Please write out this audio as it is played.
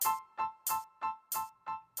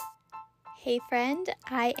Hey friend,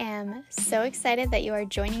 I am so excited that you are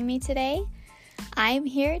joining me today. I'm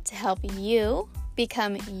here to help you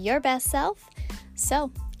become your best self.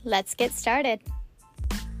 So let's get started.